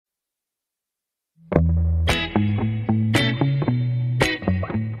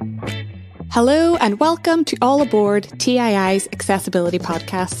Hello and welcome to All Aboard TII's Accessibility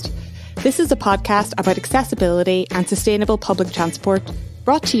Podcast. This is a podcast about accessibility and sustainable public transport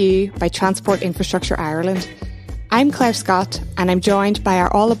brought to you by Transport Infrastructure Ireland. I'm Claire Scott and I'm joined by our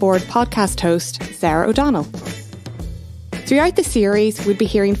All Aboard podcast host, Sarah O'Donnell. Throughout the series, we'll be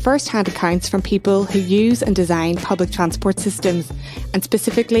hearing first-hand accounts from people who use and design public transport systems and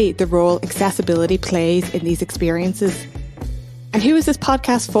specifically the role accessibility plays in these experiences. And who is this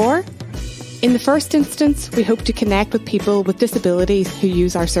podcast for? In the first instance, we hope to connect with people with disabilities who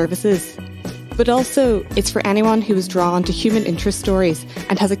use our services. But also, it's for anyone who is drawn to human interest stories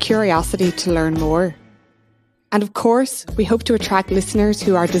and has a curiosity to learn more. And of course, we hope to attract listeners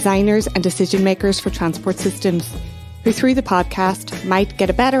who are designers and decision makers for transport systems, who through the podcast might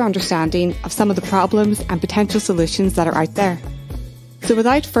get a better understanding of some of the problems and potential solutions that are out there. So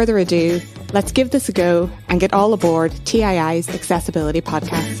without further ado, let's give this a go and get all aboard TII's Accessibility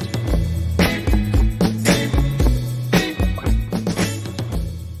Podcast.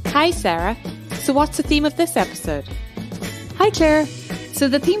 Hi Sarah, so what's the theme of this episode? Hi Claire, so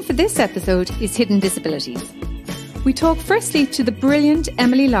the theme for this episode is hidden disabilities. We talk firstly to the brilliant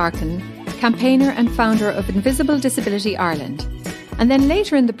Emily Larkin, campaigner and founder of Invisible Disability Ireland. And then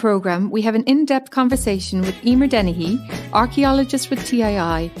later in the programme, we have an in-depth conversation with Emer Dennehy, archaeologist with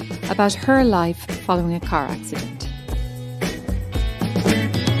TII, about her life following a car accident.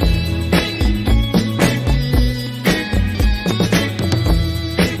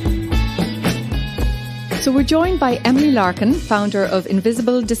 So we're joined by Emily Larkin, founder of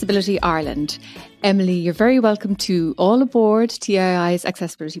Invisible Disability Ireland. Emily, you're very welcome to All Aboard TII's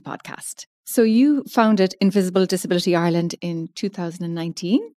Accessibility Podcast. So you founded Invisible Disability Ireland in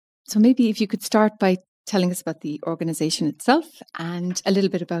 2019. So maybe if you could start by telling us about the organisation itself and a little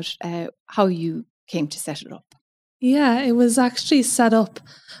bit about how you came to set it up. Yeah, it was actually set up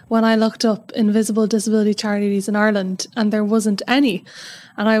when I looked up invisible disability charities in Ireland and there wasn't any.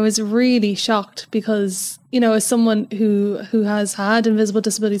 And I was really shocked because, you know, as someone who has had invisible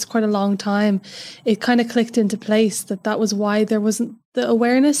disabilities quite a long time, it kind of clicked into place that was why there wasn't the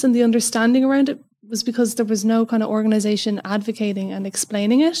awareness and the understanding around it, was because there was no kind of organisation advocating and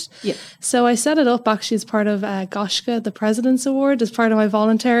explaining it. Yeah. So I set it up actually as part of Goshka, the President's Award, as part of my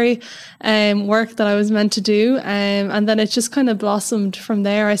voluntary work that I was meant to do. And then it just kind of blossomed from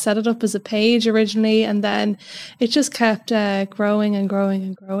there. I set it up as a page originally, and then it just kept growing and growing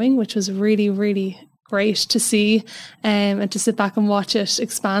and growing, which was really, really great to see and to sit back and watch it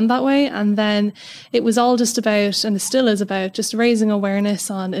expand that way. And then it was all just about, and it still is about, just raising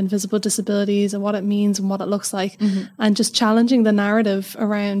awareness on invisible disabilities and what it means and what it looks like, and just challenging the narrative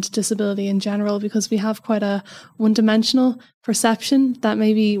around disability in general, because we have quite a one-dimensional perception that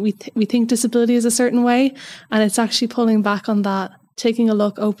maybe we think disability is a certain way, and it's actually pulling back on that, taking a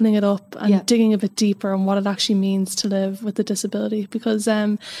look, opening it up and digging a bit deeper on what it actually means to live with a disability. Because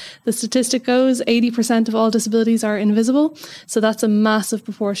the statistic goes 80% of all disabilities are invisible. So that's a massive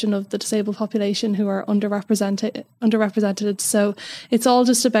proportion of the disabled population who are underrepresented. So it's all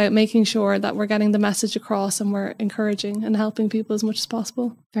just about making sure that we're getting the message across and we're encouraging and helping people as much as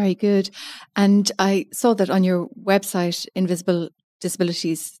possible. Very good. And I saw that on your website,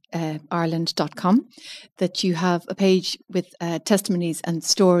 invisibledisabilitiesireland.com, that you have a page with testimonies and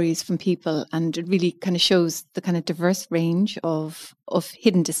stories from people, and it really kind of shows the kind of diverse range of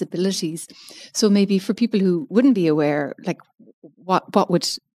hidden disabilities. So maybe for people who wouldn't be aware, like what would,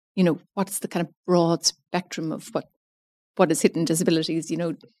 you know, what's the kind of broad spectrum of what is hidden disabilities, you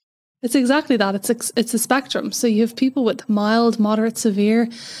know? It's exactly that. It's a spectrum. So you have people with mild, moderate, severe.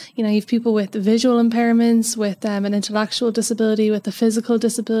 You know, you have people with visual impairments, with an intellectual disability, with a physical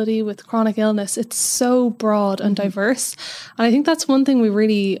disability, with chronic illness. It's so broad and diverse. And I think that's one thing we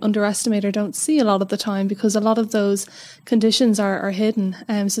really underestimate or don't see a lot of the time, because a lot of those conditions are hidden.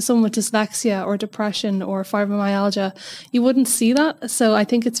 So someone with dyslexia or depression or fibromyalgia, you wouldn't see that. So I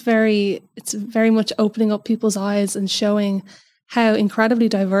think it's very much opening up people's eyes and showing how incredibly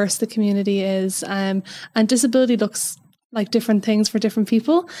diverse the community is. And disability looks like different things for different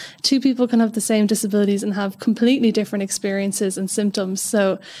people. Two people can have the same disabilities and have completely different experiences and symptoms.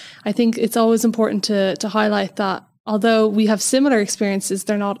 So I think it's always important to highlight that although we have similar experiences,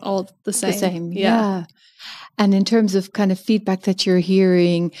 they're not all the same. The same, yeah. And in terms of kind of feedback that you're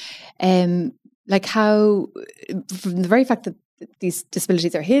hearing, like how, from the very fact that these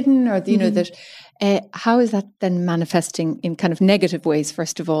disabilities are hidden, or you know, that how is that then manifesting in kind of negative ways,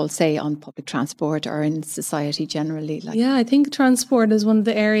 first of all, say on public transport or in society generally? Like, yeah, I think transport is one of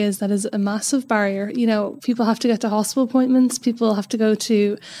the areas that is a massive barrier. You know, people have to get to hospital appointments, people have to go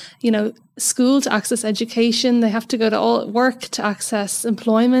to, you know, school to access education. They have to go to all work to access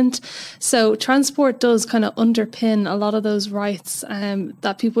employment. So transport does kind of underpin a lot of those rights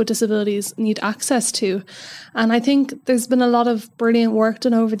that people with disabilities need access to. And I think there's been a lot of brilliant work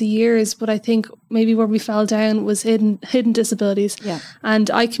done over the years, but I think maybe where we fell down was hidden disabilities. Yeah. And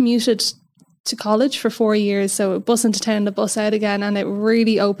I commuted to college for 4 years, so bus into town, the bus out again, and it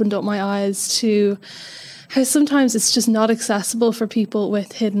really opened up my eyes to how sometimes it's just not accessible for people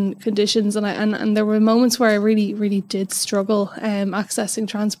with hidden conditions. And there were moments where I really, really did struggle accessing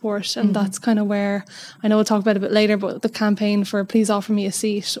transport. And that's kind of where, I know we'll talk about it a bit later, but the campaign for Please Offer Me a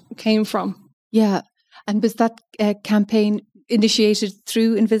Seat came from. Yeah. And was that campaign initiated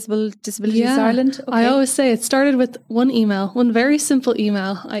through Invisible Disabilities Ireland? Okay. I always say it started with one very simple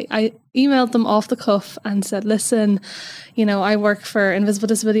email. I emailed them off the cuff and said, listen, I work for Invisible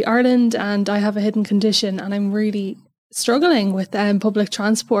Disability Ireland and I have a hidden condition and I'm really struggling with public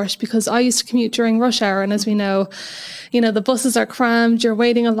transport because I used to commute during rush hour. And as we know, the buses are crammed, you're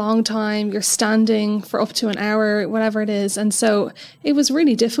waiting a long time, you're standing for up to an hour, whatever it is. And so it was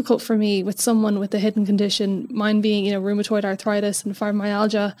really difficult for me with someone with a hidden condition, mine being, rheumatoid arthritis and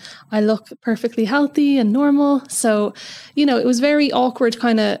fibromyalgia. I look perfectly healthy and normal. So, it was very awkward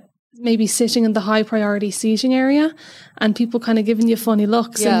kind of maybe sitting in the high priority seating area and people kind of giving you funny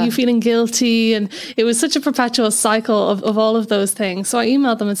looks and you feeling guilty. And it was such a perpetual cycle of all of those things. So I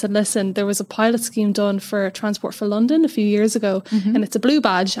emailed them and said, listen, there was a pilot scheme done for Transport for London a few years ago and it's a blue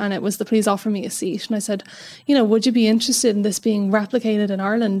badge and it was the Please Offer Me a Seat. And I said, would you be interested in this being replicated in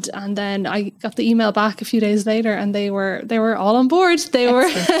Ireland? And then I got the email back a few days later and they were all on board. They were,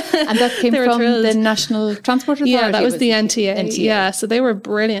 and that came from the National Transport Authority? Yeah, that was the NTA. Yeah, so they were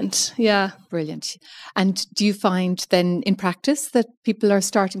brilliant. Yeah. Brilliant. And do you find then in practice that people are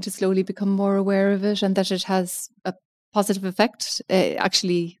starting to slowly become more aware of it and that it has a positive effect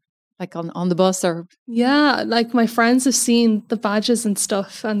actually like on the bus or? Yeah, like my friends have seen the badges and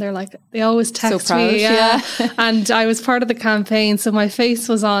stuff and they're like, they always text so proud, me. Yeah. And I was part of the campaign. So my face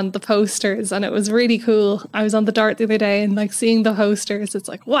was on the posters and it was really cool. I was on the Dart the other day and like seeing the posters, it's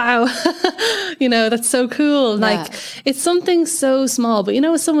like, wow, that's so cool. Yeah. Like it's something so small, but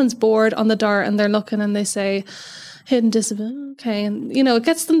if someone's bored on the Dart and they're looking and they say hidden disability, okay. And it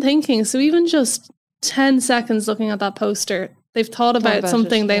gets them thinking. So even just 10 seconds looking at that poster, they've thought about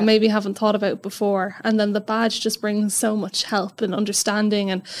something they maybe haven't thought about before. And then the badge just brings so much help and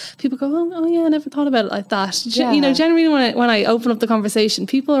understanding. And people go, oh yeah, I never thought about it like that. Yeah. Generally when I open up the conversation,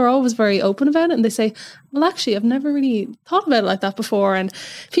 people are always very open about it. And they say, well, actually, I've never really thought about it like that before. And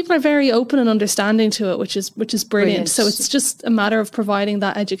people are very open and understanding to it, which is brilliant. So it's just a matter of providing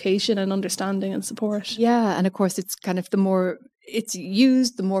that education and understanding and support. Yeah. And of course, it's kind of the more it's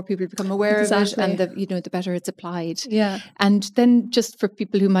used, the more people become aware of it and the better it's applied. Yeah. And then just for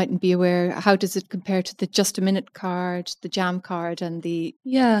people who mightn't be aware, how does it compare to the Just a Minute card, the Jam card and the...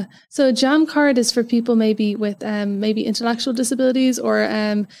 Yeah. So a Jam card is for people maybe with maybe intellectual disabilities or,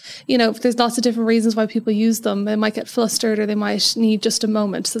 there's lots of different reasons why people use them. They might get flustered or they might need just a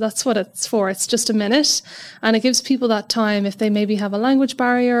moment. So that's what it's for. It's just a minute. And it gives people that time if they maybe have a language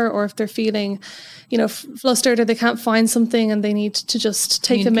barrier or if they're feeling, flustered or they can't find something and they need to just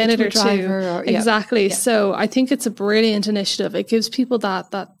take a minute or two. Exactly. Yeah. So I think it's a brilliant initiative. It gives people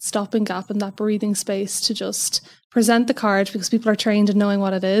that stopping gap and that breathing space to just present the card because people are trained in knowing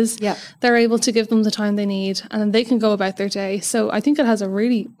what it is. Yeah. They're able to give them the time they need and then they can go about their day. So I think it has a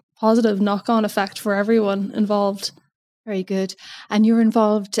really positive knock-on effect for everyone involved. Very good. And you're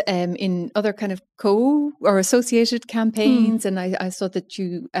involved in other kind of or associated campaigns. And I saw that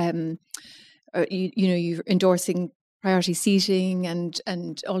you're endorsing priority seating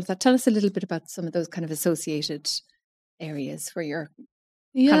and all of that. Tell us a little bit about some of those kind of associated areas where you're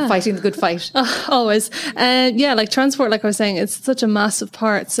kind of fighting the good fight. Always. Like transport, like I was saying, it's such a massive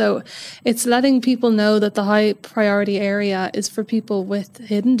part. So it's letting people know that the high priority area is for people with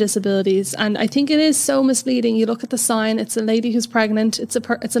hidden disabilities. And I think it is so misleading. You look at the sign, it's a lady who's pregnant. It's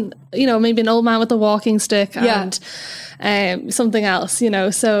maybe an old man with a walking stick and something else,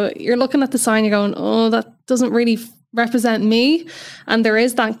 So you're looking at the sign, you're going, oh, that doesn't really represent me. And there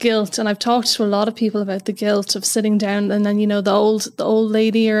is that guilt. And I've talked to a lot of people about the guilt of sitting down and then, the old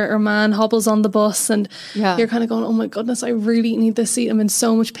lady or man hobbles on the bus and you're kind of going, oh my goodness, I really need this seat. I'm in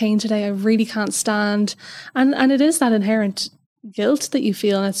so much pain today. I really can't stand. And it is that inherent guilt that you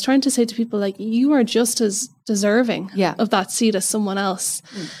feel. And it's trying to say to people like, you are just as deserving of that seat as someone else,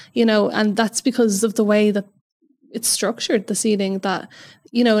 and that's because of the way that it's structured, the seating, that,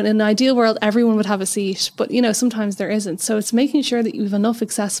 you know, in an ideal world, everyone would have a seat, but, you know, sometimes there isn't. So it's making sure that you have enough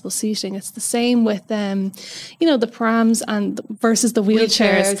accessible seating. It's the same with, you know, the prams and versus the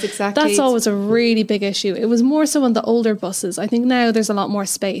wheelchairs. Exactly. That's always a really big issue. It was more so on the older buses. I think now there's a lot more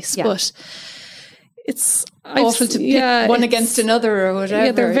space, but it's awful to pit one against another or whatever.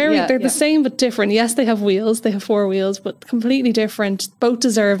 Yeah, they're the same but different. Yes, they have wheels, they have 4 wheels, but completely different, both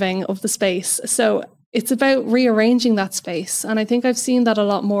deserving of the space. So it's about rearranging that space. And I think I've seen that a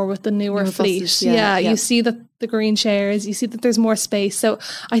lot more with the newer fleet. Buses, you see that the green chairs, you see that there's more space. So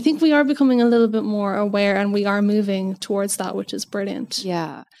I think we are becoming a little bit more aware, and we are moving towards that, which is brilliant.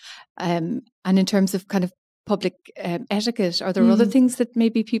 Yeah. And in terms of kind of public etiquette, are there other things that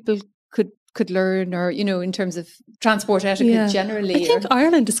maybe people could learn, or, you know, in terms of transport etiquette generally? I think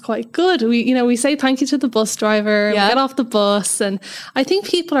Ireland is quite good. We say thank you to the bus driver, we get off the bus, and I think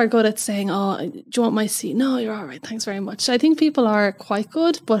people are good at saying, oh, do you want my seat? No, you're all right, thanks very much. I think people are quite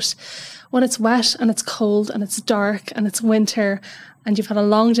good, but when it's wet and it's cold and it's dark and it's winter and you've had a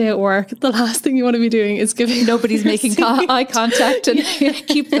long day at work, the last thing you want to be doing is giving... Nobody's making eye contact and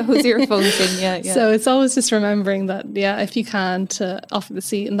keep those earphones in. So it's always just remembering that, if you can, to offer the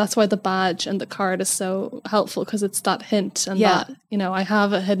seat. And that's why the badge and the card is so helpful, because it's that hint and that, you know, I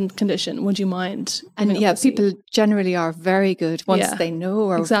have a hidden condition. Would you mind? And people generally are very good once they know,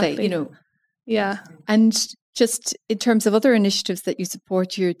 or they, you know. Yeah. And just in terms of other initiatives that you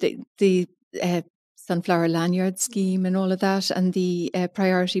support, the Sunflower Lanyard scheme and all of that, and the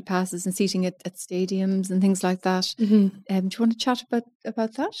priority passes and seating at stadiums and things like that. Do you want to chat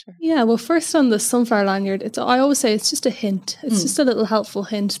about that? Or? Yeah, well, first on the Sunflower Lanyard, I always say it's just a hint. It's just a little helpful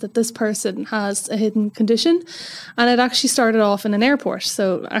hint that this person has a hidden condition. And it actually started off in an airport.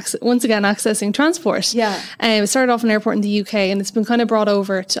 So once again, accessing transport. Yeah. It started off in an airport in the UK, and it's been kind of brought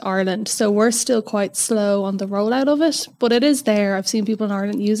over to Ireland. So we're still quite slow on the rollout of it, but it is there. I've seen people in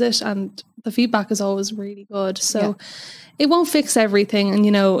Ireland use it, and the feedback is always really good. So it won't fix everything. And,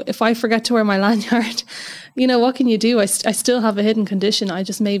 you know, if I forget to wear my lanyard, you know, what can you do? I still have a hidden condition. I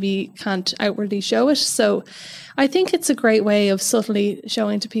just maybe can't outwardly show it. So I think it's a great way of subtly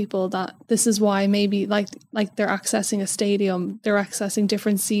showing to people that this is why maybe like they're accessing a stadium, they're accessing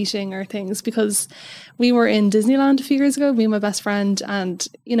different seating or things. Because we were in Disneyland a few years ago, me and my best friend, and,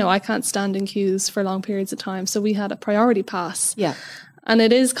 you know, I can't stand in queues for long periods of time. So we had a priority pass. Yeah. And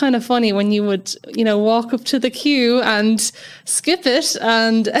it is kind of funny when you would, you know, walk up to the queue and skip it,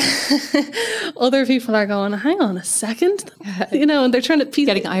 and other people are going, hang on a second, you know, and they're trying to...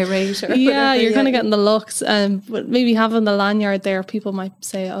 Getting irate. Or you're kind of getting the looks. But maybe having the lanyard there, people might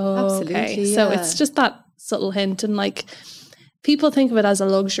say, oh, absolutely, okay. So it's just that subtle hint. And like, people think of it as a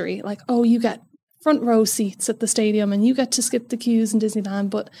luxury. Like, oh, you get front row seats at the stadium and you get to skip the queues in Disneyland.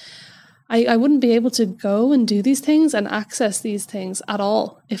 But I wouldn't be able to go and do these things and access these things at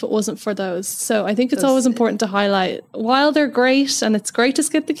all if it wasn't for those. So I think it's always important to highlight, while they're great and it's great to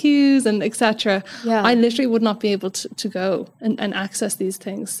skip the queues and etc., I literally would not be able to go and access these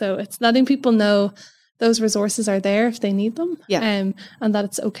things. So it's letting people know those resources are there if they need them, and that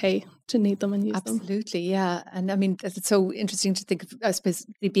it's okay to need them and use them. Absolutely, yeah. And I mean, it's so interesting to think of, I suppose,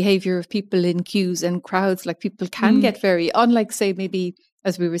 the behaviour of people in queues and crowds. Like, people can get very, unlike, say, maybe,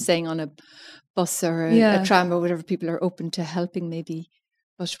 as we were saying, on a bus or a tram or whatever, people are open to helping maybe.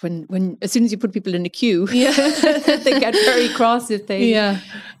 But when as soon as you put people in a queue, they get very cross if they...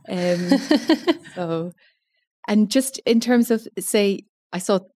 So, and just in terms of, say, I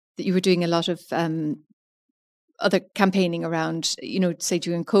saw that you were doing a lot of other campaigning around, you know, say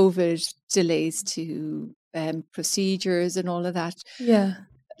during COVID, delays to procedures and all of that. Yeah.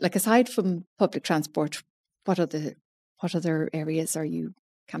 Like, aside from public transport, what other areas are you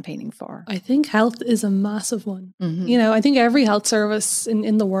campaigging for? I think health is a massive one. You know, I think every health service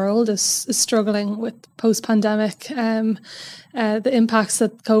in the world is struggling with post-pandemic, the impacts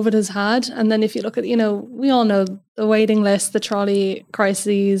that COVID has had. And then if you look at, you know, we all know the waiting list, the trolley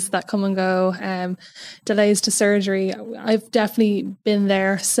crises that come and go, delays to surgery. I've definitely been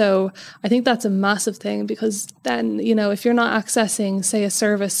there. So I think that's a massive thing, because then, you know, if you're not accessing, say, a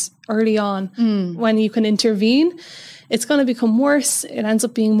service early on when you can intervene, it's going to become worse. It ends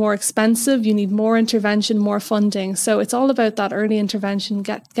up being more expensive. You need more intervention, more funding. So it's all about that early intervention,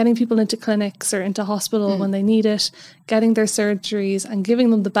 getting people into clinics or into hospital when they need it, getting their surgeries and giving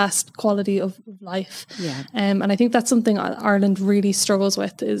them the best quality of life. Yeah. And I think that's something Ireland really struggles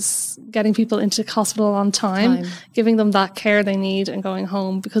with, is getting people into hospital on time, giving them that care they need and going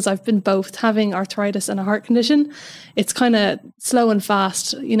home. Because I've been both, having arthritis and a heart condition. It's kind of slow and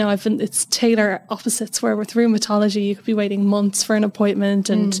fast. You know, it's tailor opposites, where with rheumatology, you could be waiting months for an appointment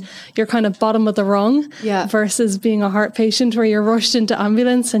and you're kind of bottom of the rung versus being a heart patient where you're rushed into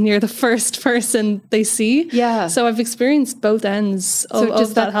ambulance and you're the first person they see. Yeah. So I've experienced both ends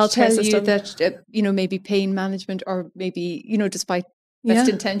of that healthcare system. You that, maybe pain management or maybe, despite best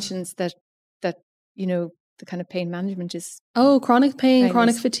intentions that, the kind of pain management is... chronic pain,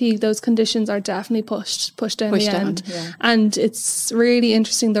 chronic fatigue, those conditions are definitely pushed down the end. Yeah. And it's really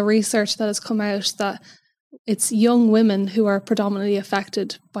interesting, the research that has come out, that it's young women who are predominantly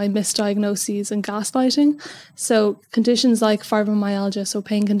affected by misdiagnoses and gaslighting. So conditions like fibromyalgia, so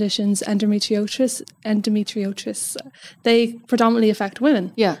pain conditions, endometriosis, they predominantly affect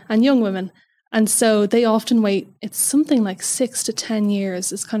women and young women. And so they often wait, it's something like 6 to 10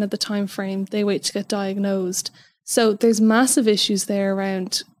 years is kind of the time frame they wait to get diagnosed. So there's massive issues there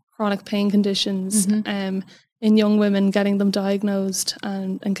around chronic pain conditions in young women, getting them diagnosed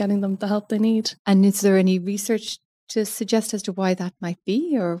and getting them the help they need. And is there any research to suggest as to why that might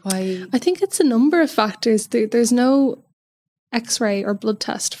be, or why? I think it's a number of factors. There's no X-ray or blood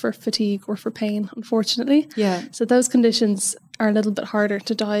test for fatigue or for pain, unfortunately. Yeah. So those conditions are a little bit harder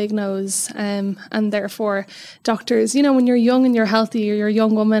to diagnose, and therefore doctors, when you're young and you're healthy, or you're a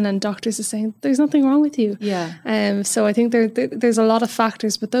young woman and doctors are saying there's nothing wrong with you. Yeah. So I think there's a lot of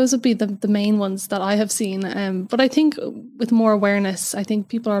factors, but those would be the main ones that I have seen. But I think with more awareness, I think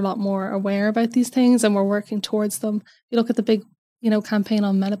people are a lot more aware about these things and we're working towards them. You look at the big campaign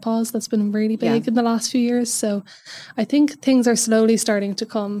on menopause that's been really big in the last few years. So I think things are slowly starting to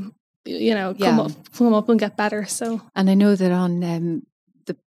come up and get better. So, and I know that on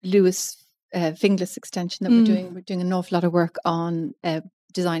the Lewis Finglas extension that we're doing an awful lot of work on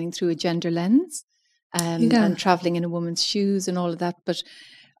designing through a gender lens and traveling in a woman's shoes and all of that. But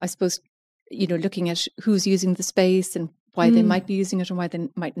I suppose, looking at who's using the space and why they might be using it and why they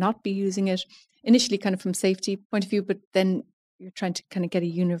might not be using it, initially kind of from safety point of view, but then you're trying to kind of get a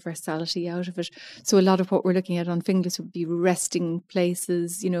universality out of it. So a lot of what we're looking at on Finglas would be resting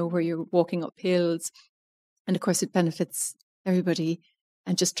places, where you're walking up hills. And of course it benefits everybody,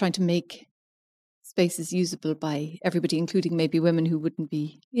 and just trying to make spaces usable by everybody, including maybe women who wouldn't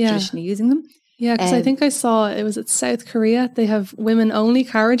be traditionally using them. Yeah, because I think I saw, it was at South Korea, they have women-only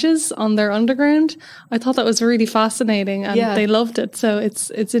carriages on their underground. I thought that was really fascinating and they loved it. So it's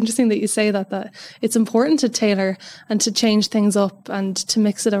interesting that you say that it's important to tailor and to change things up and to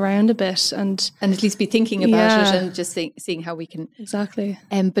mix it around a bit. And at least be thinking about it and just seeing how we can... Exactly.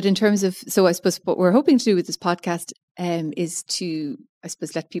 But in terms of, so I suppose what we're hoping to do with this podcast is to, I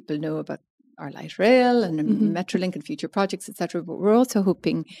suppose, let people know about our light rail and Metrolink and future projects, etc. But we're also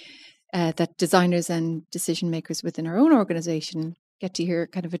hoping that designers and decision makers within our own organisation get to hear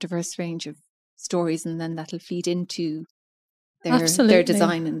kind of a diverse range of stories, and then that'll feed into their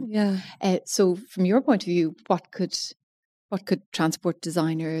design. And so, from your point of view, what could transport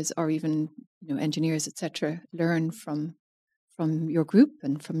designers or even engineers, etc., learn from your group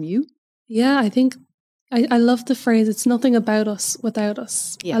and from you? Yeah, I think I love the phrase, it's nothing about us without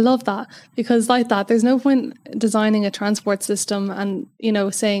us. Yeah. I love that, because like that, there's no point designing a transport system and,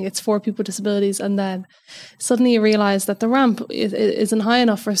 saying it's for people with disabilities, and then suddenly you realize that the ramp isn't high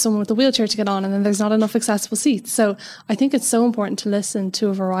enough for someone with a wheelchair to get on, and then there's not enough accessible seats. So I think it's so important to listen to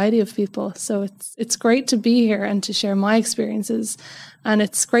a variety of people. So it's great to be here and to share my experiences. And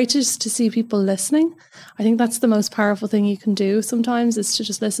it's great just to see people listening. I think that's the most powerful thing you can do sometimes, is to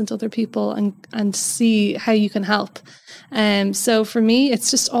just listen to other people and see how you can help. So for me,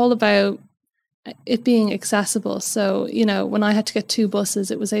 it's just all about it being accessible. So, when I had to get 2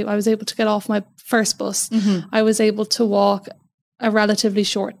 buses, I was able to get off my first bus. I was able to walk a relatively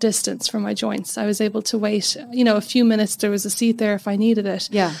short distance from my joints. I was able to wait, a few minutes. There was a seat there if I needed it.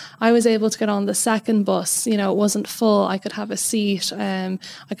 Yeah. I was able to get on the second bus. It wasn't full. I could have a seat. I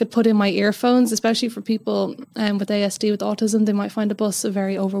could put in my earphones, especially for people with ASD, with autism. They might find a bus a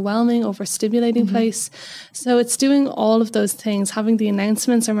very overwhelming, overstimulating place. So it's doing all of those things, having the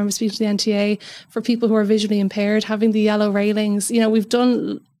announcements. I remember speaking to the NTA for people who are visually impaired, having the yellow railings.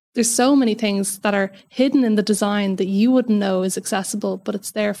 There's so many things that are hidden in the design that you wouldn't know is accessible, but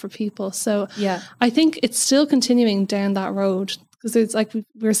it's there for people. So I think it's still continuing down that road, because there's, like we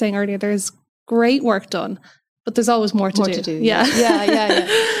were saying earlier, there's great work done, but there's always more to do. Yeah.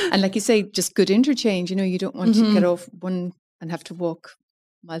 And like you say, just good interchange. You don't want to get off one and have to walk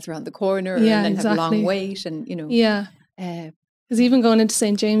miles around the corner and then have a long wait. And, because even going into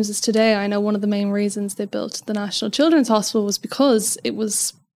St. James's today, I know one of the main reasons they built the National Children's Hospital was because it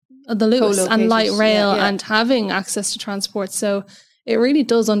was the Lewis and light rail and having access to transport. So it really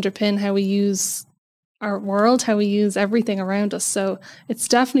does underpin how we use our world, how we use everything around us. So it's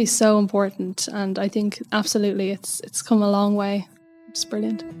definitely so important. And I think absolutely it's come a long way. It's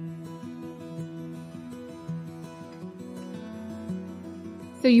brilliant.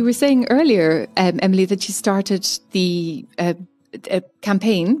 So you were saying earlier, Emily, that you started the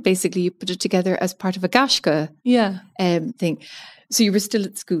campaign. Basically, you put it together as part of a Gashka thing. So you were still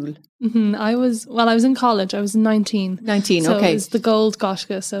at school? Mm-hmm. I was in college. I was 19. 19, so okay. It was the gold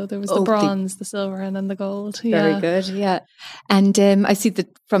Gashka. So there was the bronze, the silver, and then the gold. Very good, yeah. And I see that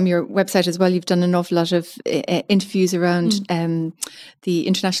from your website as well, you've done an awful lot of interviews around the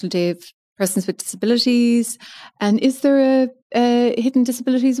International Day of Persons with Disabilities. And is there a Hidden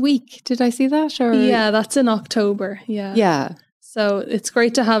Disabilities Week? Did I see that? Or? Yeah, that's in October. Yeah. Yeah. So it's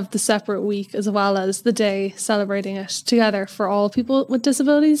great to have the separate week as well as the day celebrating it together for all people with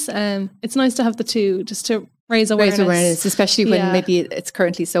disabilities. It's nice to have the two just to raise awareness. Especially when maybe it's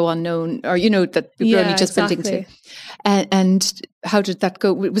currently so unknown, or that people are only just building into. And how did that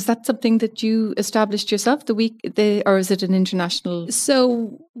go? Was that something that you established yourself, or is it an international?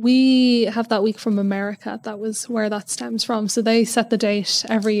 So we have that week from America. That was where that stems from. So they set the date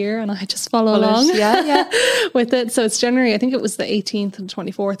every year and I just follow along with it. So it's January, I think it was the 18th and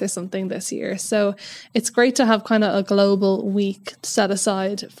 24th or something this year. So it's great to have kind of a global week set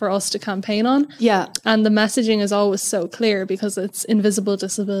aside for us to campaign on. Yeah. And the messaging is always so clear because it's Invisible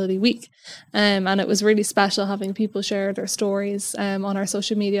Disability Week. And it was really special having people share their stories on our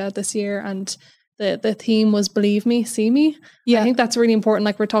social media this year, and the theme was Believe Me, See Me. Yeah. I think that's really important,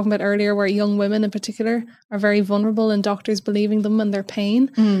 like we were talking about earlier, where young women in particular are very vulnerable and doctors believing them and their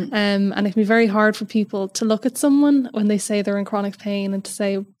pain. And it can be very hard for people to look at someone when they say they're in chronic pain and to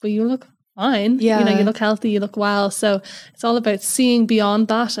say, well, you look fine. Yeah. You look healthy, you look well. So it's all about seeing beyond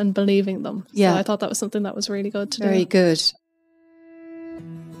that and believing them. Yeah. So I thought that was something that was really good to do. Very good.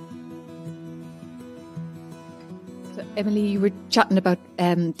 Emily, you were chatting about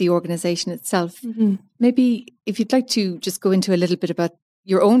the organisation itself. Mm-hmm. Maybe if you'd like to just go into a little bit about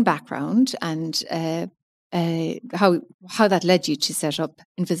your own background and how that led you to set up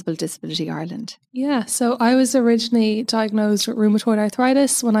Invisible Disability Ireland. Yeah, so I was originally diagnosed with rheumatoid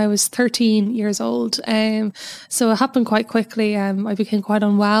arthritis when I was 13 years old. So it happened quite quickly. I became quite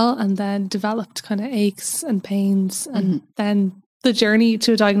unwell and then developed kind of aches and pains, and then the journey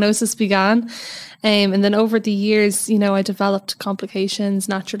to a diagnosis began. And then over the years, I developed complications.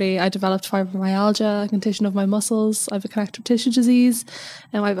 Naturally, I developed fibromyalgia, a condition of my muscles. I have a connective tissue disease,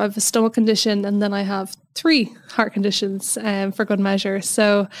 and I have a stomach condition, and then I have 3 heart conditions for good measure.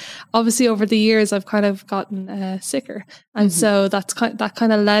 So obviously over the years, I've kind of gotten sicker. And so that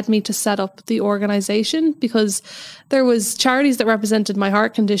kind of led me to set up the organisation, because there was charities that represented my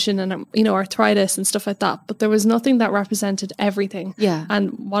heart condition and, arthritis and stuff like that. But there was nothing that represented everything. Yeah.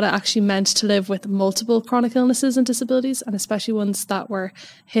 And what it actually meant to live with multiple chronic illnesses and disabilities, and especially ones that were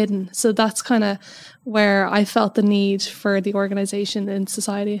hidden. So that's kind of where I felt the need for the organisation in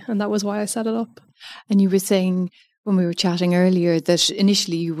society. And that was why I set it up. And you were saying when we were chatting earlier that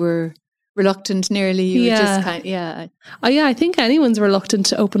initially you were reluctant nearly. You were just kind of, I think anyone's reluctant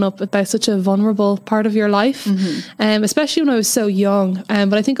to open up about such a vulnerable part of your life, especially when I was so young.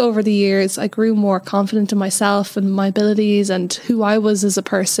 But I think over the years, I grew more confident in myself and my abilities and who I was as a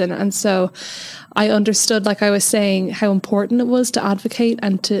person. And so I understood, like I was saying, how important it was to advocate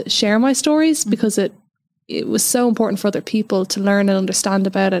and to share my stories, because it was so important for other people to learn and understand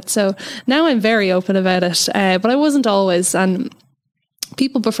about it. So now I'm very open about it, but I wasn't always. And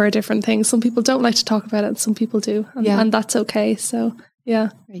people prefer different things. Some people don't like to talk about it, and some people do. And that's okay. So, yeah.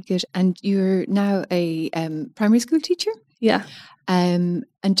 Very good. And you're now a primary school teacher? Yeah. And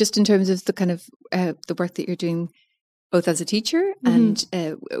just in terms of the kind of the work that you're doing, both as a teacher and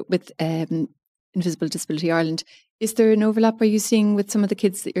with Invisible Disability Ireland, is there an overlap? Are you seeing with some of the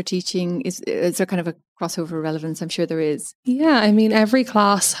kids that you're teaching? Is there kind of a crossover relevance? I'm sure there is. Yeah, I mean, every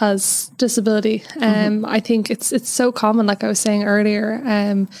class has disability. I think it's so common, like I was saying earlier,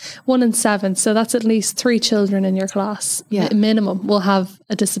 1 in 7. So that's at least 3 children in your class, minimum, will have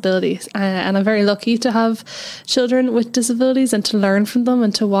a disability. And I'm very lucky to have children with disabilities and to learn from them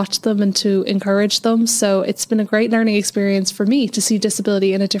and to watch them and to encourage them. So it's been a great learning experience for me to see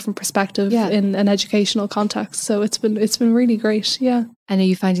disability in a different perspective in an educational context. So it's been really great. Yeah. And are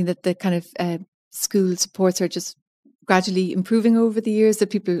you finding that the kind of school supports are just gradually improving over the years, that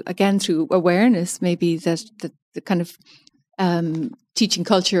people, again, through awareness, maybe that the kind of teaching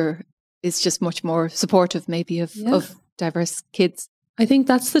culture is just much more supportive maybe of diverse kids? I think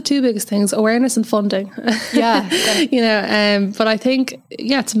that's the two biggest things, awareness and funding. Yeah. But I think,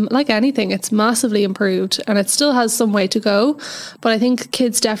 it's like anything, it's massively improved and it still has some way to go. But I think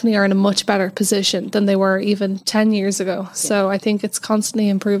kids definitely are in a much better position than they were even 10 years ago. Yeah. So I think it's constantly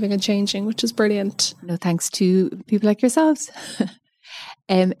improving and changing, which is brilliant. No, thanks to people like yourselves.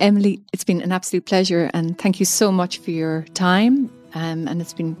 Emily, it's been an absolute pleasure and thank you so much for your time. And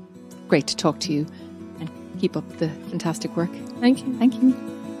it's been great to talk to you. Keep up the fantastic work. Thank you. Thank you.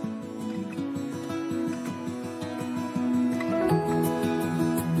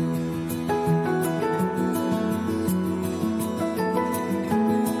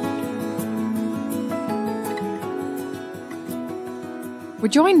 We're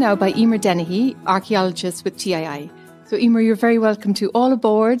joined now by Emer Dennehy, archaeologist with TII. So Emer, you're very welcome to All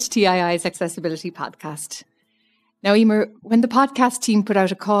Aboard, TII's Accessibility Podcast. Now, Emer, when the podcast team put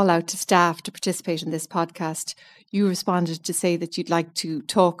out a call out to staff to participate in this podcast, you responded to say that you'd like to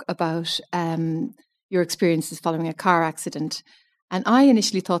talk about your experiences following a car accident. And I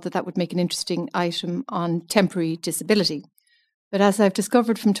initially thought that would make an interesting item on temporary disability. But as I've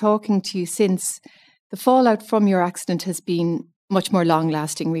discovered from talking to you since, the fallout from your accident has been much more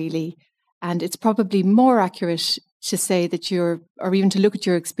long-lasting, really. And it's probably more accurate to say that or even to look at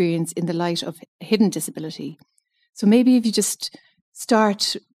your experience in the light of hidden disability. So maybe if you just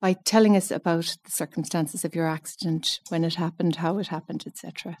start by telling us about the circumstances of your accident, when it happened, how it happened,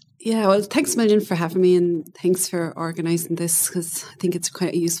 etc. Yeah, well, thanks a million for having me and thanks for organising this because I think it's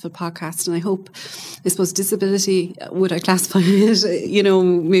quite a useful podcast and I suppose disability, would I classify it?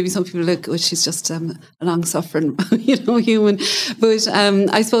 Maybe some people look, she's just a long-suffering, human. But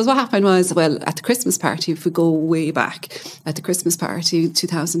I suppose what happened was, at the Christmas party, if we go way back, at the Christmas party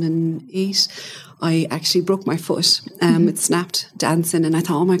 2008, I actually broke my foot. It snapped dancing and I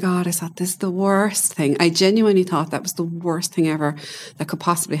thought, oh my God, I thought this is the worst thing. I genuinely thought that was the worst thing ever that could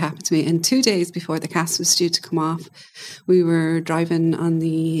possibly happen to me. And 2 days before the cast was due to come off, we were driving on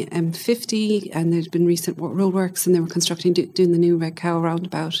the M50 and there'd been recent roadworks and they were doing the new Red Cow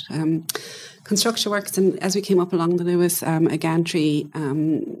roundabout. Construction works, and as we came up along the Lewis, a gantry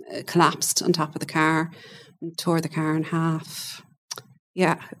collapsed on top of the car and tore the car in half.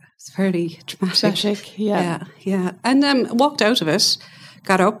 Yeah, it's fairly dramatic. Yeah. And walked out of it,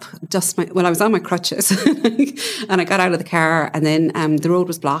 got up, I was on my crutches, and I got out of the car, and then the road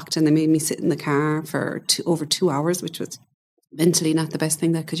was blocked, and they made me sit in the car for over 2 hours, which was mentally not the best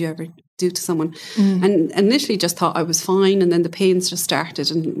thing that could you ever do to someone. And initially just thought I was fine, and then the pains just started,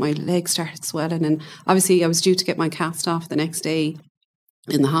 and my legs started swelling, and obviously I was due to get my cast off the next day.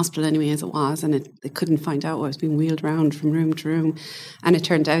 In the hospital anyway, as it was, and they couldn't find out. I was being wheeled around from room to room, and it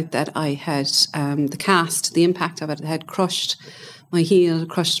turned out that I had the cast, the impact of it had crushed my heel,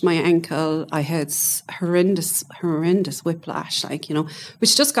 crushed my ankle. I had horrendous whiplash,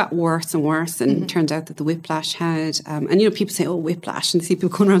 which just got worse and worse. And it turned out that the whiplash had, people say, oh, whiplash, and see people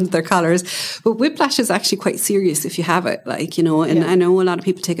going around with their collars. But whiplash is actually quite serious if you have it, and I know a lot of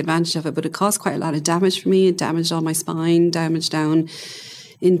people take advantage of it, but it caused quite a lot of damage for me. It damaged all my spine, damaged down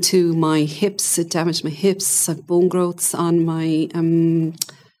into my hips. It damaged my hips. I have bone growths on my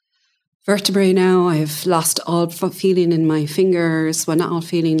vertebrae now. I've lost all feeling in my fingers. Well, not all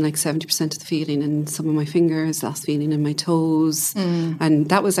feeling, like 70% of the feeling in some of my fingers, lost feeling in my toes. And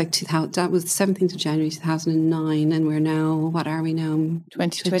that was that was the 17th of January 2009. And we're now, what are we now?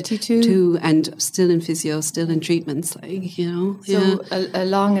 2022. And still in physio, still in treatments, So a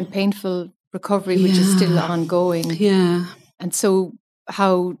long and painful recovery, which is still ongoing. Yeah. And so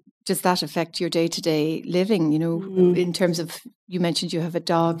how does that affect your day-to-day living, in terms of, you mentioned you have a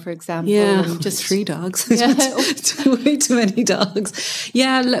dog, for example. Yeah, and just 3 dogs. Yeah. Way too many dogs.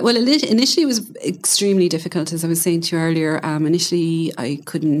 Yeah, well, initially it was extremely difficult, as I was saying to you earlier. Initially, I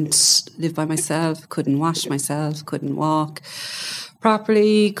couldn't live by myself, couldn't wash myself, couldn't walk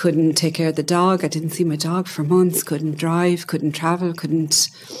properly, couldn't take care of the dog. I didn't see my dog for months, couldn't drive, couldn't travel, couldn't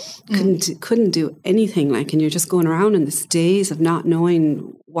do anything, and you're just going around in this daze of not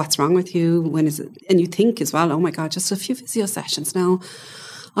knowing what's wrong with you, when is it, and you think as well, oh my God, just a few physio sessions now,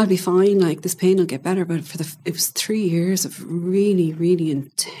 I'll be fine, this pain will get better. But it was 3 years of really, really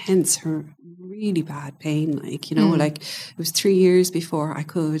intense, really bad pain, it was 3 years before I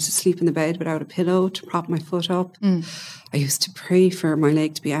could sleep in the bed without a pillow to prop my foot up. I used to pray for my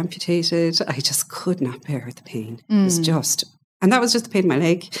leg to be amputated. I just could not bear the pain. It was just... And that was just the pain in my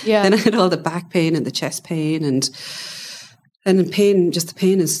leg. Yeah. Then I had all the back pain and the chest pain. And And the pain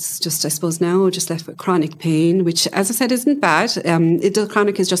is just, I suppose now, just left with chronic pain, which, as I said, isn't bad.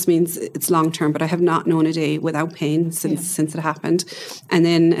 Chronic just means it's long term, but I have not known a day without pain since it happened. And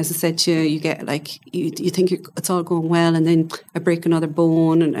then, as I said to you, you get like, you think it's all going well, and then I break another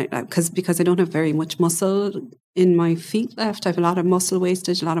bone, and because I don't have very much muscle in my feet left. I have a lot of muscle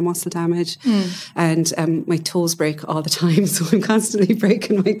wastage, a lot of muscle damage, and my toes break all the time. So I'm constantly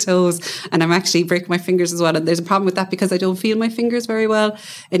breaking my toes, and I'm actually breaking my fingers as well. And there's a problem with that because I don't feel my fingers very well.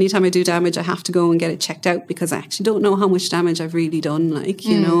 Anytime I do damage, I have to go and get it checked out because I actually don't know how much damage I've really done, like,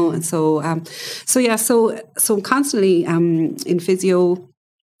 you know. And so I'm constantly in physio.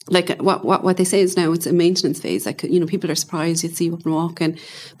 Like what they say is now it's a maintenance phase. Like, you know, people are surprised you'd see you up and walking,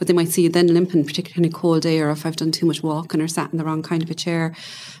 but they might see you then limping, particularly in a cold day, or if I've done too much walking or sat in the wrong kind of a chair,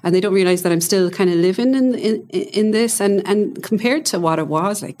 and they don't realise that I'm still kind of living in this. And compared to what it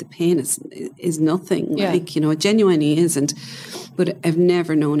was, like, the pain is nothing. Yeah. Like, you know, it genuinely isn't. But I've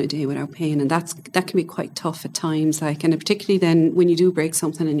never known a day without pain, and that can be quite tough at times. Like, and particularly then when you do break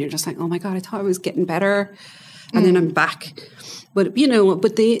something and you're just like, oh my God, I thought I was getting better, and then I'm back. But, you know,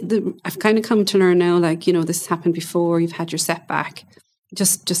 I've kind of come to learn now, like, you know, this has happened before, you've had your setback.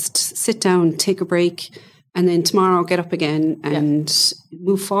 Just sit down, take a break, and then tomorrow get up again and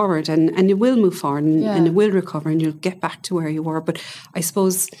move forward. And you will move forward and it will recover and you'll get back to where you were. But I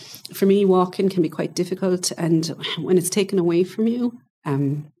suppose for me, walking can be quite difficult. And when it's taken away from you,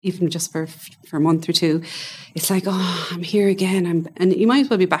 even just for a month or two, it's like, oh, I'm here again. And you might as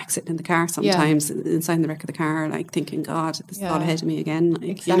well be back sitting in the car sometimes, inside the wreck of the car, like thinking, God, this is all ahead of me again. Like,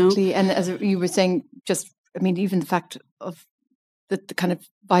 exactly. You know? And as you were saying, even the fact of the kind of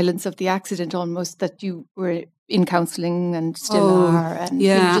violence of the accident, almost, that you were in counselling and still are, and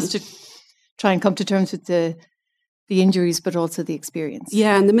just to try and come to terms with the injuries, but also the experience.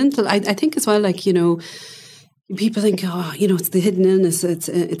 Yeah, and the mental, I think as well, like, you know, people think, oh, you know, it's the hidden illness. It's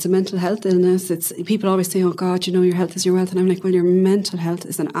a mental health illness. People always say, oh God, you know, your health is your wealth. And I'm like, well, your mental health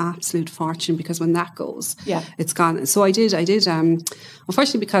is an absolute fortune, because when that goes, it's gone. So I did.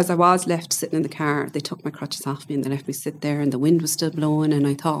 Unfortunately, because I was left sitting in the car, they took my crutches off me and they left me sit there, and the wind was still blowing, and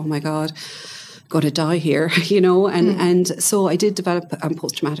I thought, oh my God, going to die here, you know, and so I did develop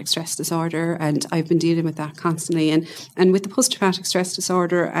post-traumatic stress disorder, and I've been dealing with that constantly, and with the post-traumatic stress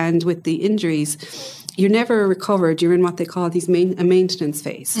disorder and with the injuries, you're never recovered. You're in what they call a maintenance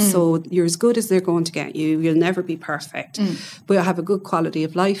phase. So you're as good as they're going to get you. You'll never be perfect, but I have a good quality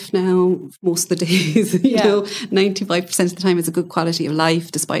of life now. Most of the days, you know, 95% of the time it's a good quality of life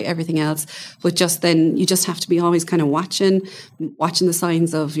despite everything else. But just then you just have to be always kind of watching the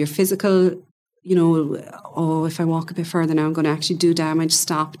signs of your physical, you know, oh, if I walk a bit further now, I'm going to actually do damage.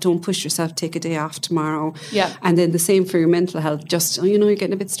 Stop. Don't push yourself. Take a day off tomorrow. Yeah. And then the same for your mental health. Just, you know, you're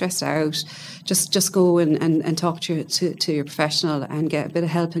getting a bit stressed out. Just go and talk to your professional and get a bit of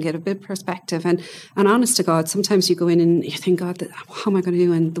help and get a bit of perspective. And honest to God, sometimes you go in and you think, God, how am I going to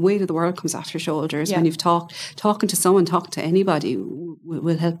do? And the weight of the world comes off your shoulders when you've talking to someone, talking to anybody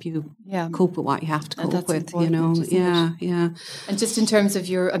will help you cope with what you have to cope with, you know. Yeah. And just in terms of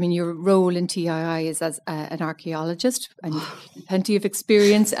your role in TII is as an archaeologist, and plenty of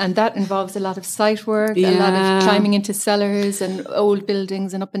experience, and that involves a lot of site work, a lot of climbing into cellars and old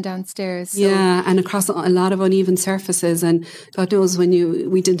buildings and up and down stairs. So. Yeah, and across a lot of uneven surfaces, and God knows when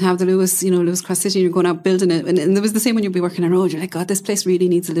we didn't have the Lewis Cross City, you're going out building it, and there was the same when you'd be working on a road. You're like, God, this place really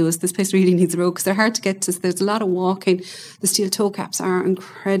needs a Lewis. This place really needs a road, because they're hard to get to. There's a lot of walking. The steel toe caps are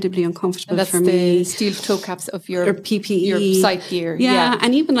incredibly uncomfortable for me. The steel toe caps of your PPE, your site gear. Yeah,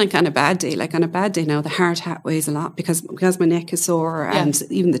 and even like on a bad day, now, the hard hat weighs a lot because my neck is sore, and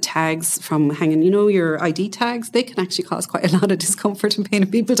even the tags from hanging, you know, your ID tags, they can actually cause quite a lot of discomfort and pain,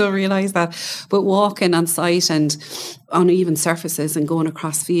 and people don't realise that. But walking on site and on uneven surfaces and going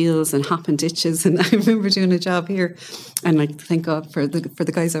across fields and hopping ditches, and I remember doing a job here, and like, thank God for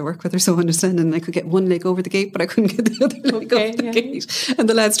the guys I work with, are so understanding. I could get one leg over the gate, but I couldn't get the other leg over the gate, and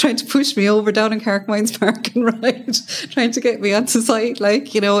the lads trying to push me over down in Carrickmines Park and ride, trying to get me onto site,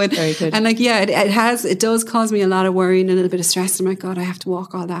 like, you know, and like, it does cause me a lot of worry and a little bit of stress. I'm like, God, I have to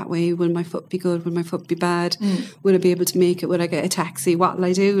walk all that way. Will my foot be good? Will my foot be bad? Will I be able to make it? Will I get a taxi? What will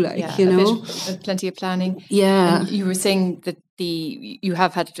I do? Like, you know, plenty of planning. Yeah. And you were saying that you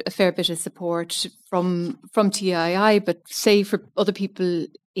have had a fair bit of support from TII, but say for other people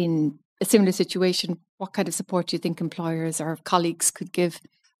in a similar situation, what kind of support do you think employers or colleagues could give?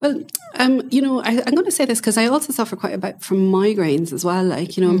 Well, you know, I'm going to say this because I also suffer quite a bit from migraines as well,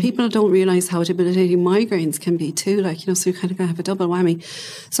 like, you know, and people don't realise how debilitating migraines can be too, like, you know, so you kind of have a double whammy.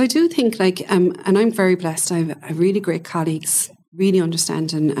 So I do think, like, and I'm very blessed. I have really great colleagues really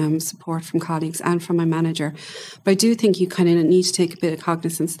understanding support from colleagues and from my manager. But I do think you kind of need to take a bit of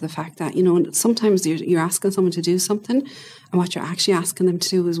cognizance of the fact that, you know, sometimes you're asking someone to do something, and what you're actually asking them to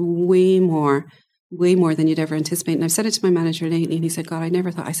do is way more than you'd ever anticipate. And I've said it to my manager lately, and he said, God, I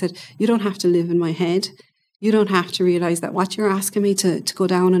never thought. I said, you don't have to live in my head. You don't have to realise that what you're asking me to go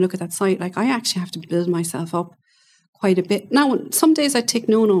down and look at that site, like, I actually have to build myself up quite a bit. Now, some days I take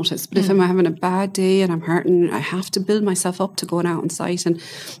no notice, but if I'm having a bad day and I'm hurting, I have to build myself up to going out on site. And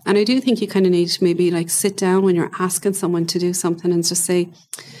I do think you kind of need to maybe like sit down when you're asking someone to do something and just say,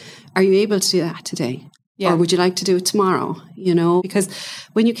 are you able to do that today? Yeah. Or would you like to do it tomorrow? You know, because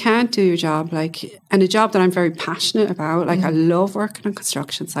when you can't do your job, like, and a job that I'm very passionate about, like I love working on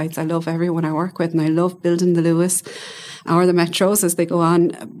construction sites. I love everyone I work with, and I love building the Lewis or the metros as they go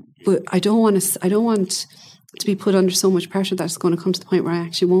on. But I don't want to be put under so much pressure that it's going to come to the point where I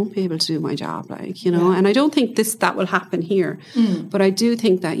actually won't be able to do my job, like, you know. And I don't think that will happen here, but I do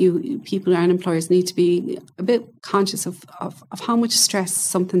think that people and employers need to be a bit conscious of how much stress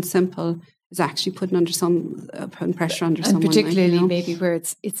something simple is actually putting under putting pressure under someone, particularly, like, you know? maybe where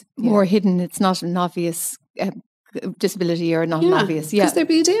it's more hidden. It's not an obvious disability or not an obvious. Because there'd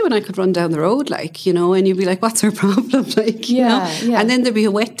be a day when I could run down the road, like, you know, and you'd be like, what's her problem? Like, you know? And then there'd be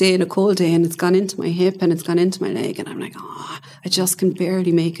a wet day and a cold day, and it's gone into my hip and it's gone into my leg, and I'm like, oh, I just can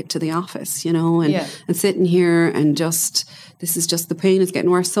barely make it to the office, you know, and sitting here and this is just, the pain is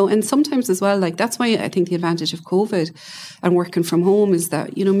getting worse. So, and sometimes as well, like, that's why I think the advantage of COVID and working from home is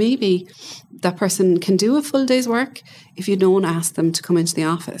that, you know, maybe that person can do a full day's work if you don't ask them to come into the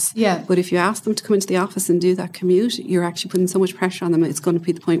office. Yeah. But if you ask them to come into the office and do that commute, you're actually putting so much pressure on them. It's going to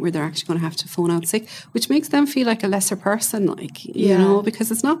be the point where they're actually going to have to phone out sick, which makes them feel like a lesser person, like, you know,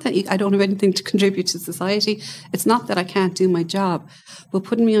 because it's not that I don't have anything to contribute to society. It's not that I can't do my job, but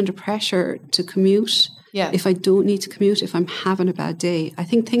putting me under pressure to commute. Yeah. If I don't need to commute, if I'm having a bad day, I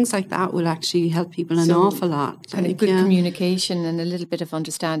think things like that will actually help people an awful lot. Kind of good communication and a little bit of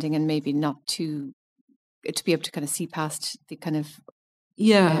understanding, and maybe not to be able to kind of see past the kind of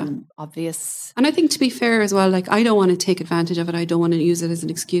obvious. And I think, to be fair as well, like, I don't want to take advantage of it. I don't want to use it as an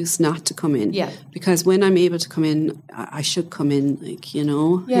excuse not to come in. Yeah. Because when I'm able to come in, I should come in, like, you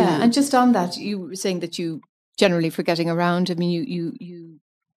know. Yeah. And just on that, you were saying that you generally, for getting around, I mean, you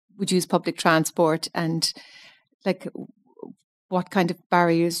would use public transport, and like, what kind of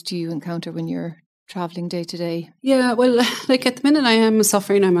barriers do you encounter when you're traveling day to day? Yeah, well, like, at the minute I am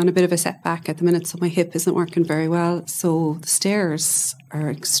suffering. I'm on a bit of a setback at the minute, so my hip isn't working very well. So the stairs are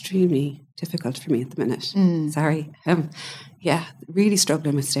extremely difficult for me at the minute. Sorry. Really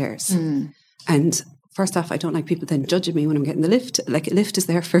struggling with stairs. And first off, I don't like people then judging me when I'm getting the lift. Like, a lift is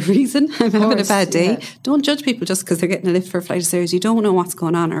there for a reason. I'm having a bad day. Yeah. Don't judge people just because they're getting a lift for a flight of stairs. You don't know what's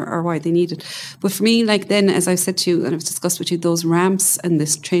going on or why they need it. But for me, like, then, as I've said to you and I've discussed with you, those ramps and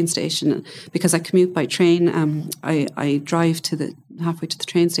this train station, because I commute by train, I drive halfway to the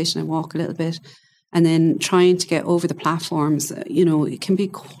train station, I walk a little bit. And then trying to get over the platforms, you know, it can be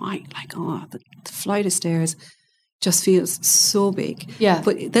quite like, the flight of stairs just feels so big. Yeah.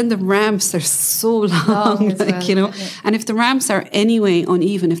 But then the ramps are so long, like, well, you know. Yeah. And if the ramps are anyway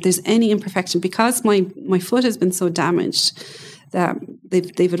uneven, if there's any imperfection, because my foot has been so damaged that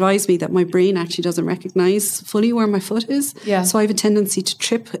they've advised me that my brain actually doesn't recognise fully where my foot is. Yeah. So I have a tendency to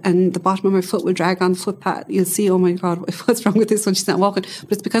trip, and the bottom of my foot will drag on the footpath. You'll see, oh my God, what's wrong with this one? She's not walking.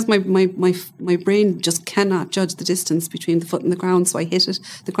 But it's because my brain just cannot judge the distance between the foot and the ground, so I hit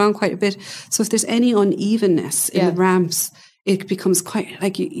the ground quite a bit. So if there's any unevenness in the ramps, it becomes quite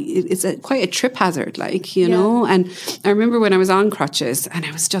like it's quite a trip hazard, like, you know. And I remember when I was on crutches, and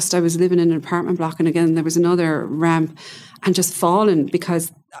I was living in an apartment block, and again there was another ramp, and just falling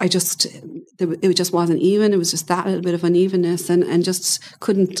because it just wasn't even. It was just that little bit of unevenness, and just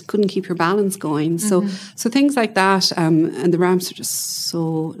couldn't keep your balance going. So things like that, and the ramps are just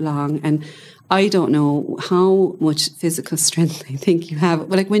so long, and I don't know how much physical strength I think you have.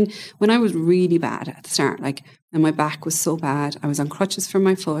 But like when I was really bad at the start, like, and my back was so bad, I was on crutches for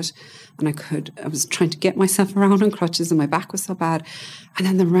my foot, and I was trying to get myself around on crutches, and my back was so bad. And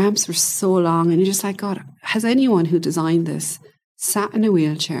then the ramps were so long, and you're just like, God, has anyone who designed this sat in a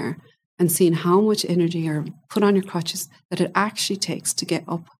wheelchair and seen how much energy or put on your crutches that it actually takes to get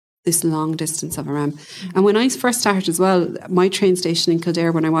up this long distance of a ramp? And when I first started as well, my train station in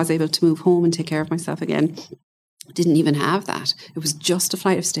Kildare, when I was able to move home and take care of myself again, didn't even have that. It was just a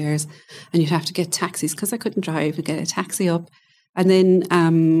flight of stairs, and you'd have to get taxis because I couldn't drive. You'd get a taxi up, And then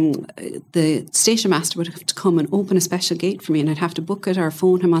the station master would have to come and open a special gate for me, and I'd have to book it or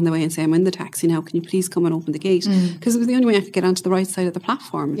phone him on the way and say, I'm in the taxi now, can you please come and open the gate? Because it was the only way I could get onto the right side of the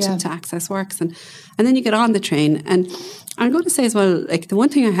platform to access works. And then you get on the train. And I'm going to say as well, like the one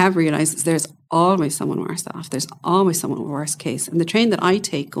thing I have realised is there's always someone worse off. There's always someone with a worse case. And the train that I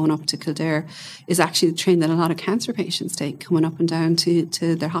take going up to Kildare is actually the train that a lot of cancer patients take coming up and down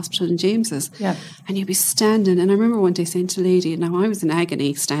to their hospital in James's. Yeah. And you'd be standing. And I remember one day saying to a lady, now I was in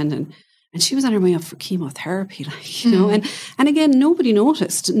agony standing, and she was on her way up for chemotherapy, like, you know. And again, nobody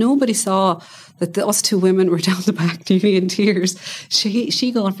noticed. Nobody saw that us two women were down the back nearly in tears.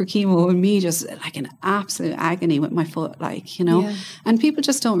 She going for chemo and me just like in absolute agony with my foot, like, you know. Yeah. And people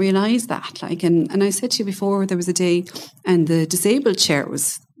just don't realise that. Like, and I said to you before, there was a day and the disabled chair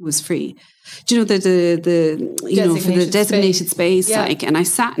was free. Do you know, the you know, for the designated space, like, and I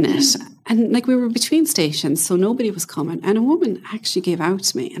sat in it. And like we were between stations, so nobody was coming. And a woman actually gave out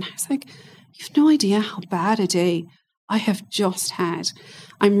to me. And I was like, you've no idea how bad a day I have just had.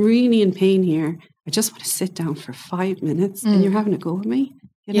 I'm really in pain here. I just want to sit down for 5 minutes and you're having a go at me.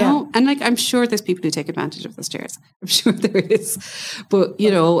 You know? And like, I'm sure there's people who take advantage of those chairs. I'm sure there is. But,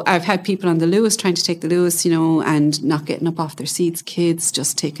 you know, I've had people on the Lewis trying to take the Lewis, you know, and not getting up off their seats, kids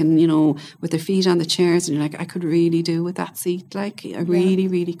just taking, you know, with their feet on the chairs. And you're like, I could really do with that seat. Like, I really,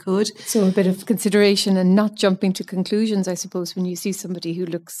 really could. So a bit of consideration and not jumping to conclusions, I suppose, when you see somebody who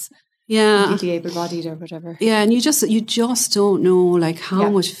looks completely able-bodied or whatever. Yeah, and you just don't know like how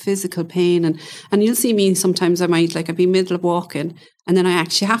much physical pain, and you'll see me sometimes. I'd be middle of walking, and then I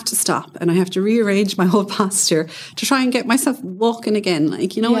actually have to stop and I have to rearrange my whole posture to try and get myself walking again,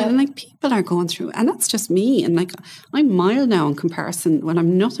 like, you know. And like people are going through, and that's just me. And like I'm mild now in comparison when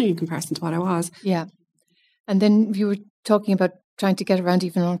I'm nothing in comparison to what I was. Yeah, and then you were talking about trying to get around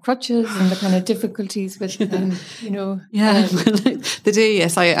even on crutches and the kind of difficulties with, you know. The day,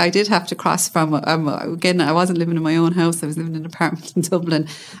 yes, I did have to cross from, again, I wasn't living in my own house. I was living in an apartment in Dublin,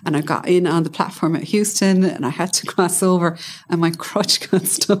 and I got in on the platform at Houston and I had to cross over, and my crutch got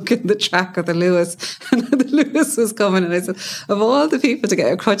stuck in the track of the Lewis, and the Lewis was coming, and I said, of all the people to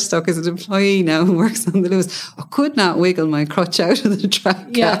get a crutch stuck as an employee now who works on the Lewis, I could not wiggle my crutch out of the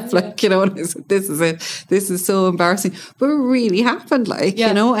track gap, like, you know, and I said, this is it. This is so embarrassing. But it really happened, like,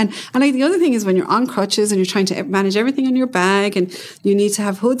 you know. And like the other thing is when you're on crutches and you're trying to manage everything in your bag, and you need to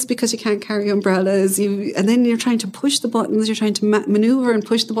have hoods because you can't carry umbrellas, and then you're trying to push the buttons, you're trying to maneuver and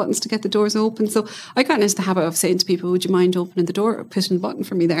push the buttons to get the doors open. So I got into the habit of saying to people, would you mind opening the door or pushing the button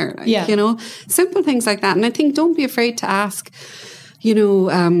for me there, like, you know, simple things like that. And I think don't be afraid to ask, you know,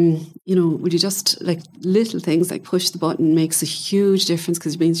 would you just, like, little things like push the button makes a huge difference,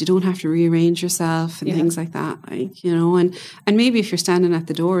 because it means you don't have to rearrange yourself and things like that, like, you know. And maybe if you're standing at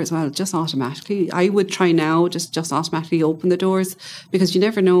the door as well, just automatically, I would try now, just automatically open the doors, because you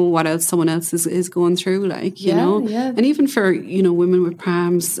never know what else someone else is going through, like, you know. And even for, you know, women with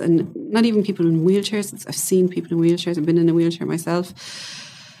prams, and not even people in wheelchairs, I've seen people in wheelchairs, I've been in a wheelchair myself,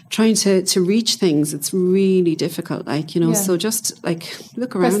 trying to reach things, it's really difficult, like, you know. So just like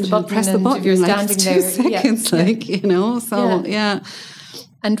look around and press the button, you're like standing 2 there, seconds, like, you know. So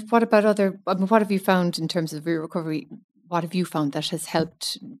And what about what have you found in terms of your recovery? What have you found that has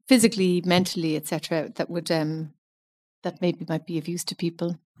helped physically, mentally, etc., that would that maybe might be of use to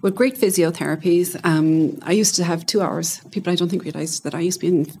people? Well, great physiotherapies. I used to have 2 hours. People I don't think realised that I used to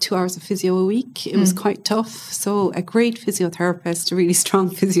be in 2 hours of physio a week. It was quite tough. So a great physiotherapist, a really strong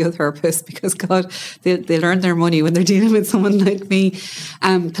physiotherapist, because God, they'll earn their money when they're dealing with someone like me.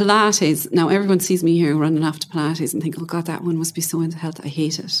 Pilates. Now everyone sees me here running off to Pilates and think, oh God, that one must be so into health. I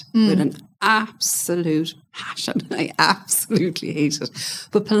hate it with an absolute passion. I absolutely hate it.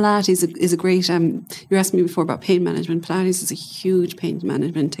 But Pilates is a great, you were asking me before about pain management. Pilates is a huge pain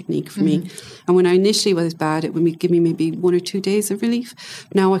management technique for me. And when I initially was bad, it would give me maybe 1 or 2 days of relief.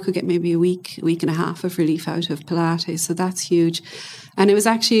 Now I could get maybe a week and a half of relief out of Pilates. So that's huge. And it was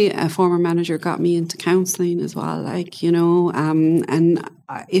actually a former manager got me into counselling as well, like, you know, and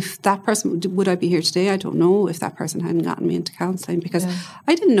if that person, would I be here today? I don't know if that person hadn't gotten me into counselling, because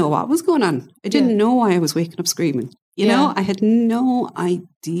I didn't know what was going on. I didn't know why I was waking up screaming. You know, I had no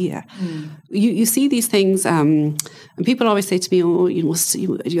idea. You see these things, and people always say to me, oh,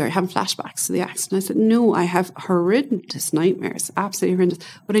 you're having flashbacks to the accident. I said, no, I have horrendous nightmares, absolutely horrendous.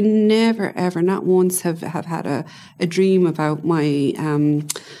 But I never, ever, not once have had a dream about my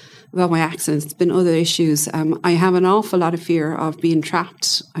accidents. It's been other issues. I have an awful lot of fear of being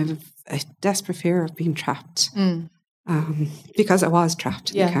trapped. I have a desperate fear of being trapped, because I was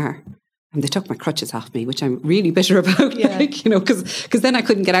trapped in the car. And they took my crutches off me, which I'm really bitter about, Yeah. like, you know, because then I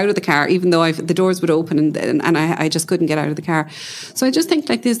couldn't get out of the car, even though the doors would open and I just couldn't get out of the car. So I just think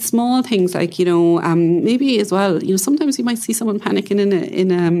like these small things, like, you know, maybe as well, you know, sometimes you might see someone panicking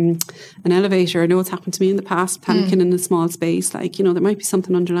in an elevator. I know it's happened to me in the past, panicking in a small space. Like, you know, there might be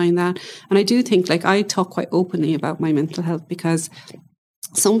something underlying that. And I do think, like, I talk quite openly about my mental health because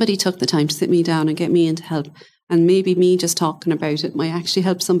somebody took the time to sit me down and get me into help. And maybe me just talking about it might actually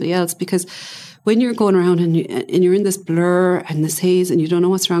help somebody else, because when you're going around and you're in this blur and this haze and you don't know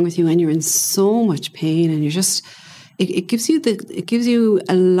what's wrong with you and you're in so much pain and you're just, it gives you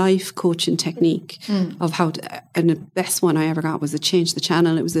a life coaching technique of how to, and the best one I ever got was to change the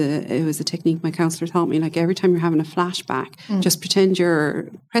channel. It was a technique my counsellor taught me. Like, every time you're having a flashback, just pretend you're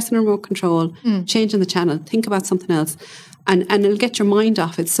pressing a remote control, changing the channel, think about something else. And it'll get your mind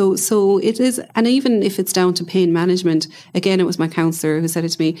off it. So it is, and even if it's down to pain management, again, it was my counsellor who said it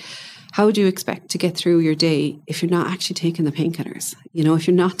to me, how do you expect to get through your day if you're not actually taking the painkillers? You know, if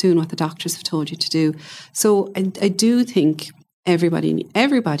you're not doing what the doctors have told you to do. So I do think everybody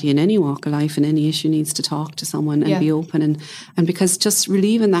in any walk of life and any issue needs to talk to someone and be open, and because just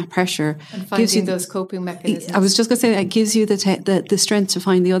relieving that pressure and finding those coping mechanisms. I was just going to say that gives you the strength to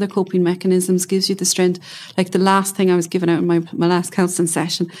find the other coping mechanisms, gives you the strength. Like the last thing I was giving out in my last counselling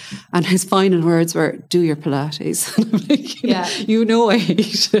session, and his final words were, do your Pilates. And I'm like, you know I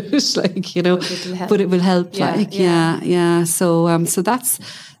hate it, like, you know, but it will help. So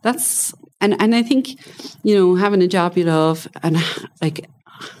that's and I think, you know, having a job you love, and like,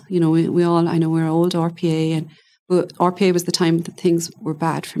 you know, we all, I know we're old RPA, but RPA was the time that things were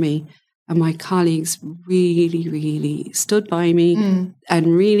bad for me. And my colleagues really, really stood by me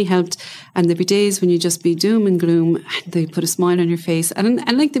and really helped. And there'd be days when you just be doom and gloom, and they put a smile on your face. And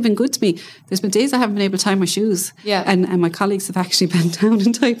like, they've been good to me. There's been days I haven't been able to tie my shoes. Yeah. And my colleagues have actually bent down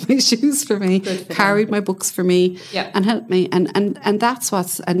and tied my shoes for me, carried my books for me, and helped me. And that's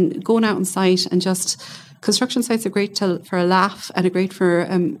and going out on site and just... Construction sites are great for a laugh and are great for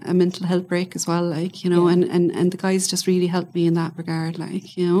a mental health break as well, like, you know, and the guys just really helped me in that regard,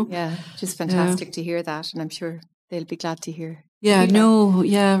 like, you know. Yeah, just fantastic to hear that, and I'm sure they'll be glad to hear.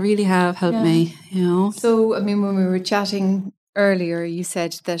 Really have helped me, you know. So, I mean, when we were chatting earlier, you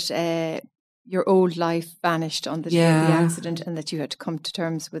said that your old life vanished on the day of the accident and that you had to come to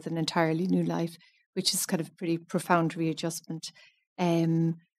terms with an entirely new life, which is kind of a pretty profound readjustment.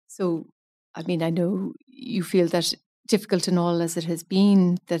 So, I mean, I know you feel that, difficult and all as it has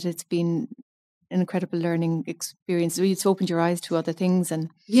been, that it's been an incredible learning experience. It's opened your eyes to other things. And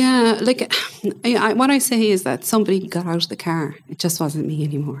like what I say is that somebody got out of the car. It just wasn't me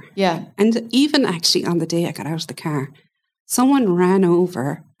anymore. Yeah. And even actually on the day I got out of the car, someone ran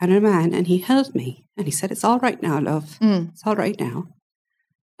over at a man and he held me and he said, "It's all right now, love. It's all right now."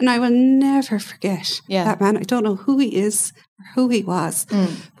 And I will never forget that man. I don't know who he is or who he was,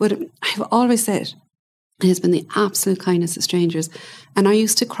 but I've always said it has been the absolute kindness of strangers. And I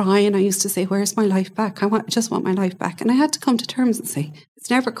used to cry and I used to say, "Where's my life back? I just want my life back." And I had to come to terms and say,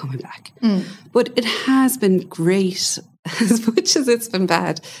 it's never coming back. But it has been great. As much as it's been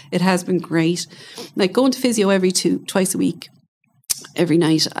bad, it has been great. Like going to physio twice a week. Every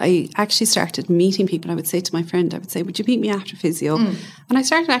night, I actually started meeting people. I would say to my friend, "Would you meet me after physio?" And I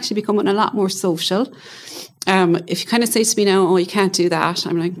started actually becoming a lot more social. If you kind of say to me now, "Oh, you can't do that,"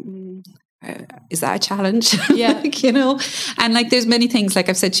 I'm like, is that a challenge? Yeah. Like, you know, and like there's many things, like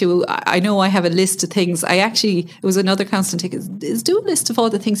I've said to you, I know I have a list of things. It was another constant take is do a list of all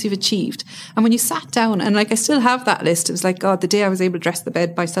the things you've achieved. And when you sat down, and like I still have that list, it was like, God, the day I was able to dress the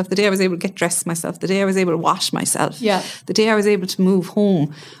bed myself, the day I was able to get dressed myself, the day I was able to wash myself, the day I was able to move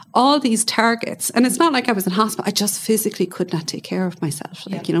home, all these targets. And it's not like I was in hospital, I just physically could not take care of myself,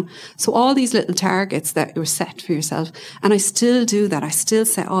 like, you know. So all these little targets that were set for yourself, and I still do that. I still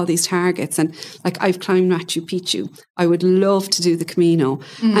set all these targets, and like I've climbed Machu Picchu. I would love to do the Camino,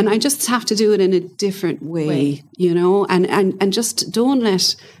 and I just have to do it in a different way. You know, and just don't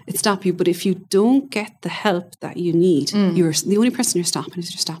let it stop you. But if you don't get the help that you need, you're the only person you're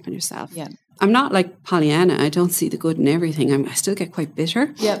stopping yourself. Yeah. I'm not like Pollyanna. I don't see the good in everything. I still get quite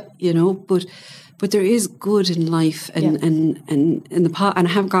bitter. Yeah. You know, but there is good in life, and I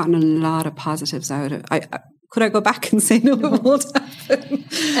have gotten a lot of positives out of it. Could I go back and say no, it won't happen?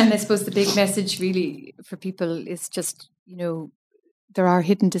 And I suppose the big message really for people is just, you know, there are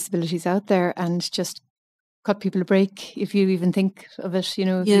hidden disabilities out there, and just cut people a break if you even think of it, you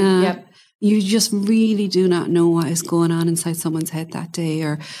know. You just really do not know what is going on inside someone's head that day,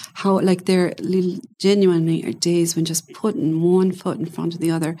 or how, like, there genuinely are days when just putting one foot in front of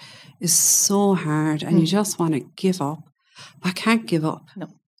the other is so hard, and you just want to give up. But I can't give up. No.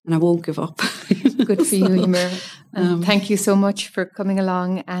 and I won't give up. Good for you, Emer. And thank you so much for coming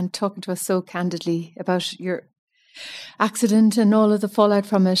along and talking to us so candidly about your accident and all of the fallout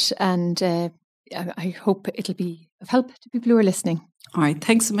from it. And I hope it'll be of help to people who are listening. All right.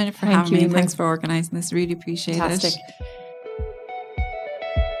 Thanks a minute for having me. And thanks for organising this. Really appreciate it.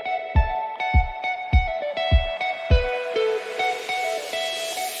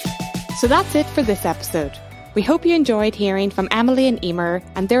 So that's it for this episode. We hope you enjoyed hearing from Emily and Emer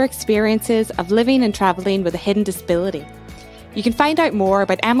and their experiences of living and travelling with a hidden disability. You can find out more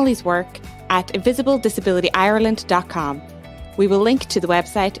about Emily's work at invisibledisabilityireland.com. We will link to the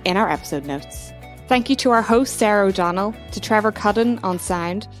website in our episode notes. Thank you to our host Sarah O'Donnell, to Trevor Cudden on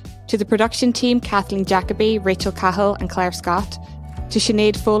sound, to the production team Kathleen Jacoby, Rachel Cahill and Claire Scott, to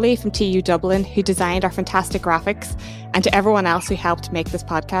Sinead Foley from TU Dublin who designed our fantastic graphics, and to everyone else who helped make this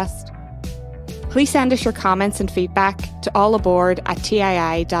podcast. Please send us your comments and feedback to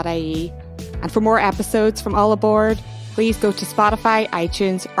allaboard@tii.ie. And for more episodes from All Aboard, please go to Spotify,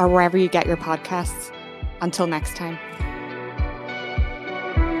 iTunes, or wherever you get your podcasts. Until next time.